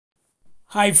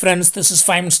Hi friends, this is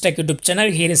 5 Minutes Tech YouTube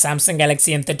channel. Here is Samsung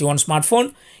Galaxy M31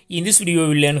 smartphone. In this video,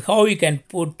 we will learn how you can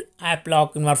put app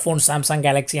lock in your phone Samsung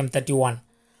Galaxy M31.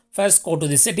 First, go to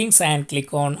the settings and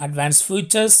click on advanced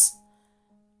features.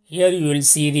 Here you will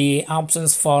see the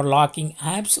options for locking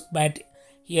apps, but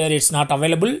here it's not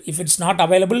available. If it's not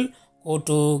available, go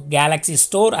to Galaxy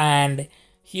Store and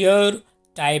here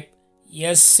type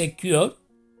yes secure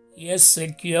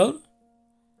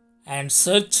and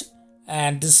search,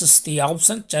 and this is the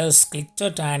option. Just click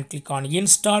it and click on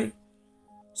install.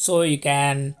 So you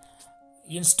can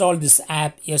install this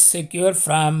app yes secure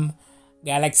from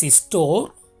Galaxy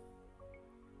Store,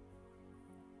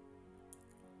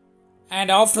 and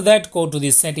after that go to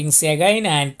the settings again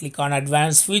and click on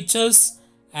advanced features,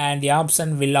 and the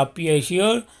option will appear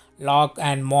here, lock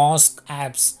and mask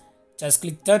apps. Just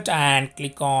click that and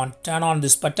click on turn on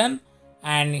this button,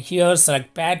 and here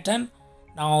select pattern.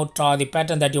 Now draw the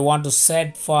pattern that you want to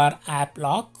set for app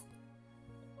lock.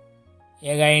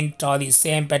 Again draw the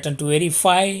same pattern to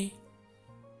verify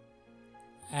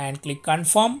and click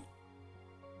confirm.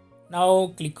 Now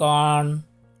click on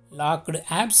locked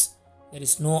apps. There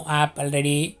is no app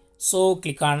already, so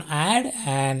click on add,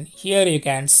 and here you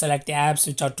can select the apps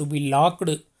which are to be locked.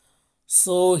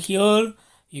 So here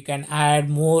you can add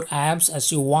more apps as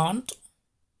you want.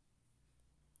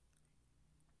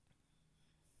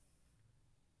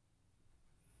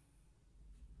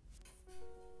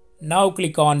 Now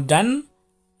click on done,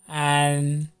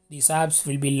 and these apps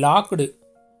will be locked. The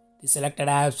selected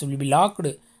apps will be locked.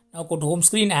 Now go to home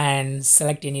screen and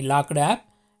select any locked app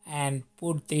and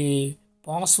put the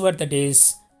password, that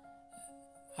is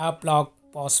app lock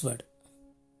password.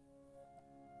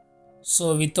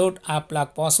 So without app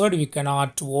lock password we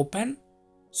cannot open.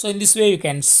 So in this way you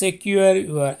can secure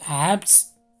your apps.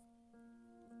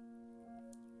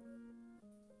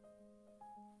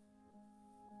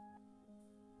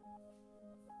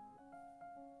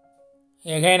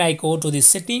 Again I go to the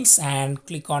settings and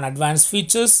click on advanced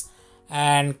features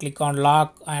and click on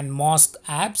lock and mask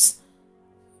apps.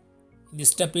 In this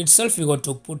step itself you go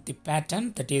to put the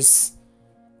pattern, that is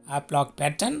app lock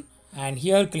pattern, and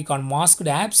here click on masked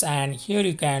apps, and here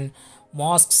you can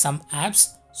mask some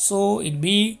apps so it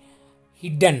be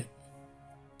hidden.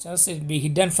 Just it be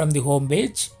hidden from the home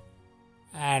page,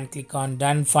 and click on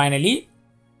done finally,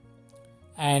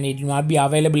 and it will not be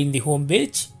available in the home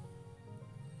page.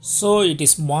 So it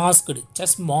is masked,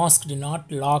 just masked,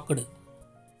 not locked.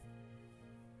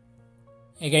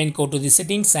 Again go to the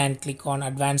settings and click on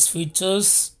advanced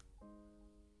features,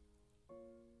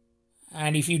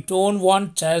 and if you don't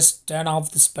want, just turn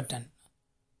off this button.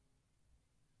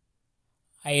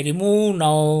 I remove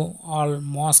now all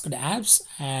masked apps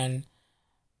and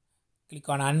click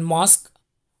on unmask.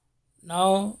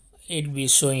 Now it will be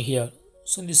showing here.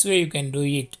 So in this way you can do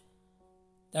it.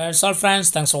 That's all friends,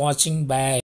 thanks for watching, bye.